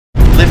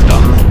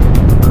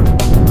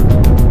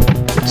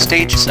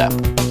Stage SEP.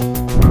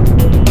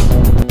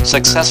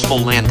 Successful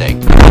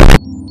landing.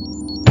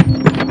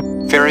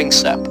 Fairing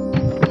SEP.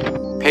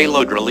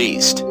 Payload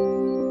released.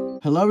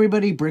 Hello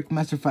everybody,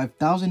 Brickmaster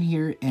 5000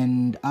 here,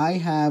 and I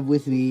have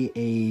with me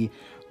a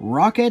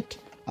rocket.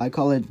 I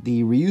call it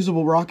the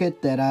reusable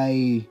rocket that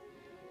I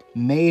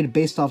made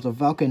based off the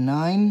Falcon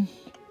 9.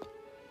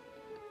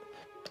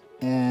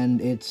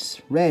 And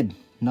it's red,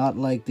 not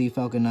like the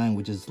Falcon 9,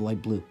 which is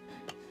light blue.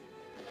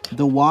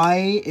 The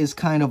Y is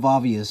kind of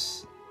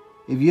obvious.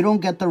 If you don't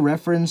get the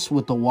reference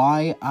with the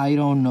Y, I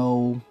don't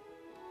know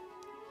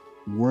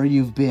where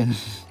you've been.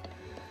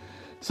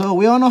 So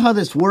we all know how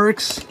this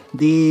works.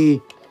 The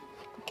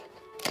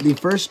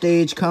first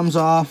stage comes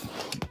off,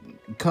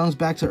 comes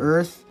back to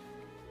Earth.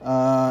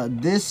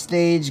 This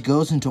stage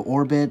goes into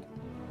orbit.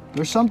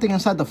 There's something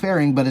inside the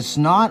fairing, but it's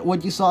not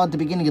what you saw at the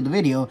beginning of the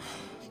video.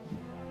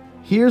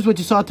 Here's what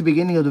you saw at the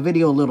beginning of the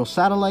video, a little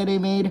satellite I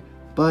made,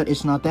 but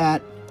it's not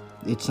that.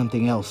 It's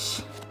something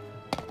else.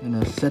 I'm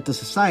gonna set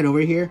this aside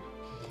over here.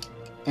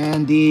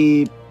 And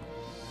the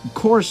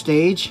core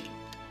stage,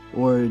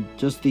 or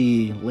just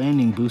the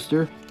landing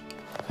booster,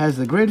 has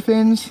the grid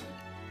fins.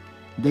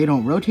 They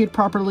don't rotate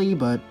properly,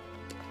 but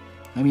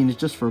I mean, it's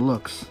just for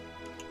looks.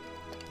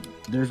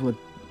 There's what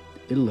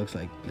it looks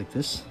like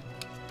this.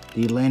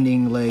 The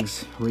landing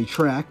legs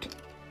retract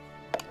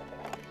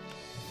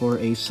for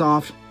a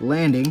soft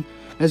landing.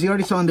 As you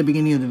already saw in the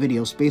beginning of the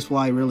video,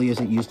 Space-Y really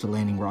isn't used to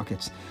landing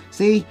rockets.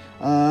 See?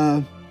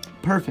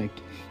 Perfect.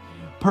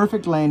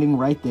 Perfect landing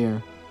right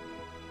there.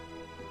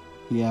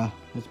 Yeah,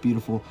 that's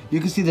beautiful. You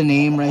can see the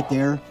name right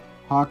there,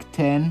 Hawk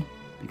 10.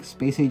 The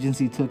Space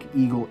Agency took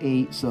Eagle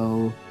 8,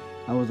 so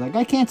I was like,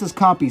 I can't just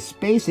copy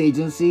Space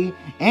Agency.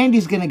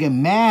 Andy's gonna get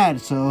mad,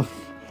 so...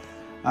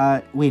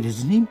 wait, is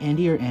his name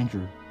Andy or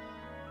Andrew?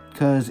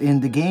 Because in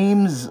the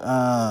game's,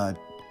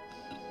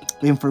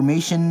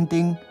 information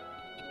thing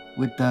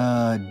with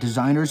the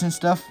designers and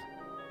stuff,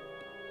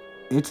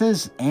 it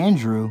says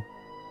Andrew,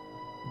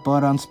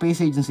 but on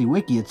Space Agency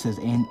Wiki it says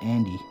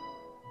Andy.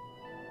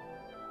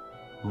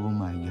 Oh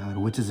my god,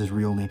 which is his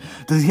real name?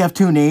 Does he have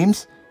two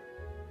names?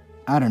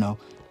 I don't know.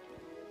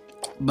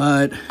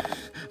 But,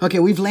 okay,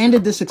 we've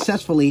landed this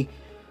successfully.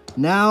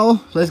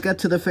 Now, let's get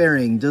to the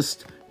fairing.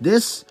 Just,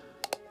 this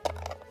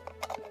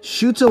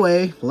shoots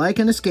away like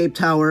an escape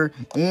tower,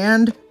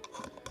 and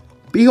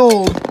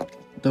behold,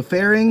 the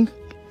fairing.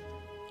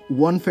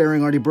 One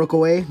fairing already broke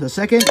away. The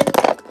second,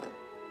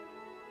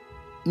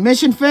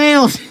 mission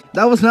failed.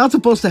 That was not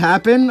supposed to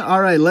happen.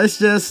 All right, let's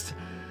just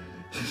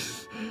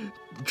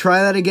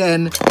try that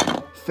again.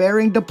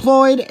 Fairing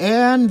deployed,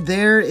 and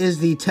there is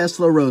the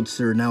Tesla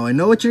Roadster. Now, I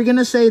know what you're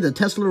gonna say. The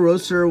Tesla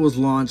Roadster was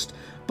launched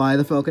by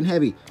the Falcon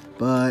Heavy,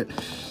 but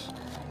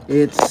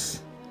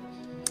it's...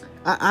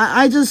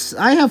 I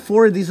have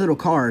 4 of these little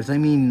cars. I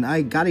mean,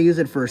 I gotta use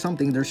it for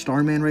something. There's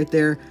Starman right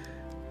there.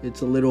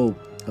 It's a little,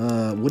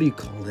 what do you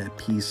call that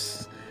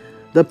piece?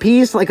 The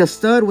piece, like a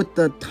stud with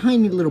the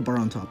tiny little bar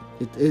on top.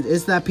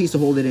 It's that piece to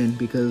hold it in,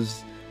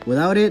 because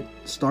without it,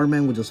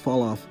 Starman would just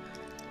fall off.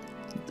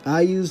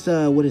 I used,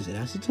 what is it,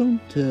 acetone?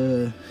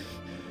 To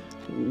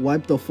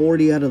wipe the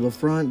 40 out of the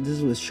front.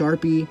 This was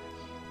Sharpie.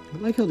 I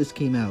like how this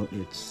came out.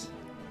 It's...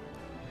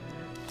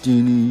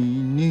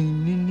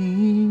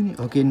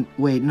 Okay,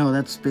 wait, no,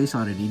 that's Space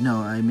Oddity. No,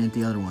 I meant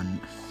the other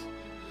one.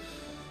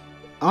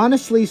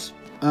 Honestly,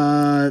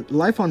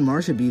 Life on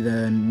Mars should be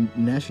the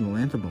national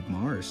anthem of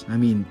Mars. I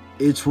mean,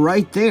 it's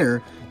right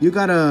there. You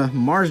got a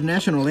Mars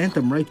national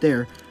anthem right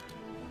there.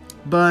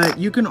 But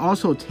you can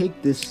also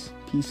take this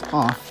piece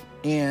off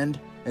and,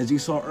 as you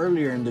saw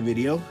earlier in the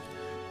video,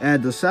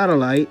 add the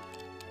satellite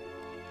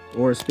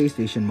or space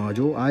station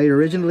module. I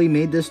originally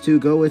made this to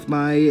go with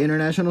my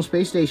International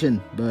Space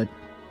Station, but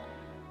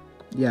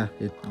yeah,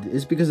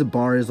 it's because the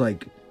bar is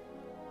like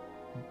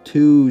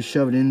too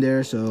shoved in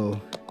there,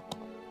 so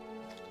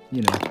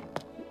you know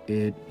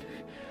it.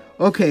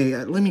 Okay,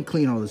 let me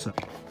clean all this up.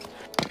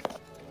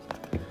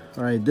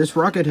 All right, this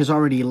rocket has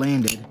already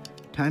landed.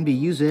 Time to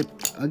use it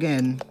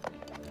again.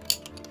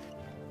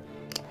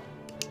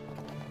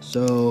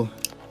 So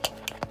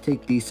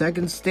take the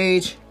second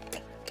stage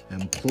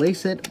and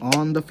place it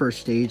on the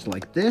first stage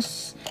like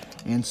this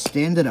and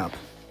stand it up.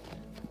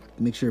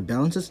 Make sure it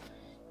balances.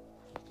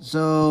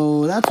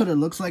 So that's what it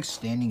looks like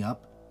standing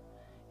up.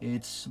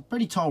 It's a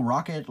pretty tall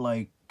rocket,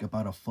 like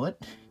about a foot.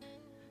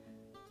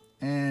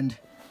 And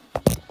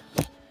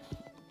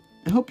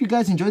I hope you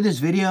guys enjoyed this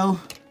video.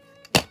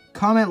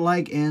 Comment,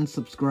 like, and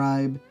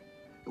subscribe.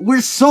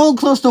 We're so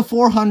close to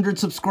 400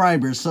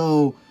 subscribers,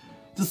 so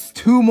just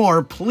 2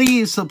 more.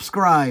 Please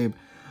subscribe.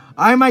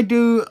 I might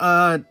do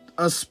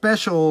a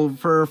special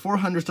for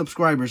 400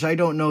 subscribers. I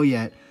don't know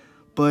yet,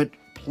 but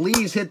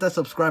please hit that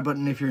subscribe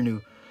button if you're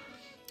new.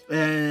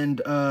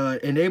 And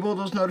enable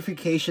those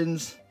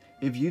notifications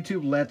if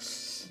YouTube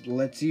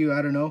lets you.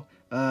 I don't know.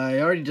 I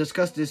already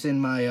discussed this in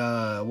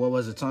my what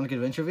was it, Sonic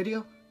Adventure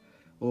video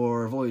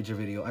or Voyager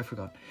video, I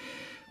forgot.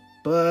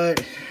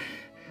 But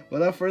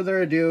without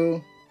further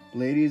ado,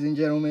 ladies and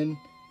gentlemen,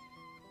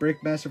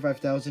 Brickmaster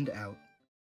 5000 out.